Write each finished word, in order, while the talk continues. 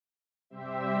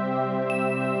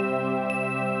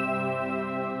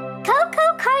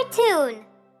cartoon.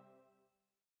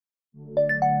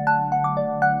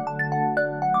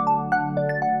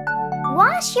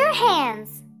 Wash your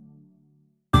hands.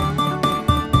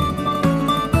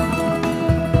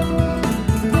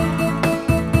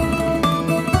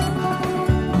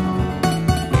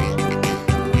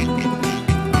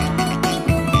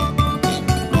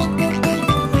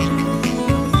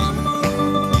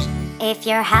 If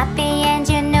you're happy and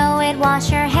you know it,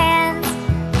 wash your hands.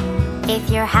 If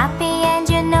you're happy and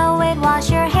you know it, wash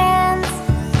your hands.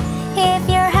 If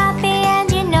you're happy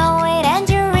and you know it and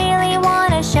you really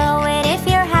want to show it, if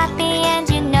you're happy and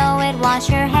you know it, wash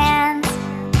your hands.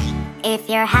 If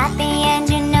you're happy and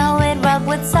you know it, rub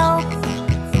with soap.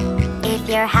 If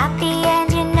you're happy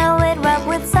and you know it, rub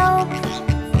with soap.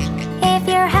 If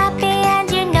you're happy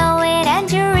and you know it and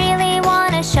you really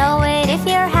want to show it, if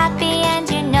you're happy and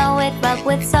you know it, rub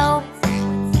with soap.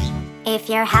 If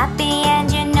you're happy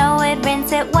and you know it,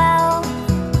 rinse it well.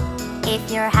 If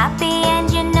you're happy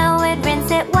and you know it,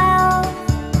 rinse it well.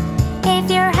 If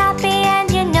you're happy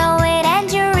and you know it and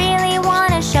you really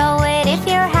want to show it, if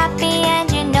you're happy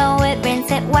and you know it,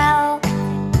 rinse it well.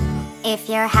 If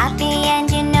you're happy and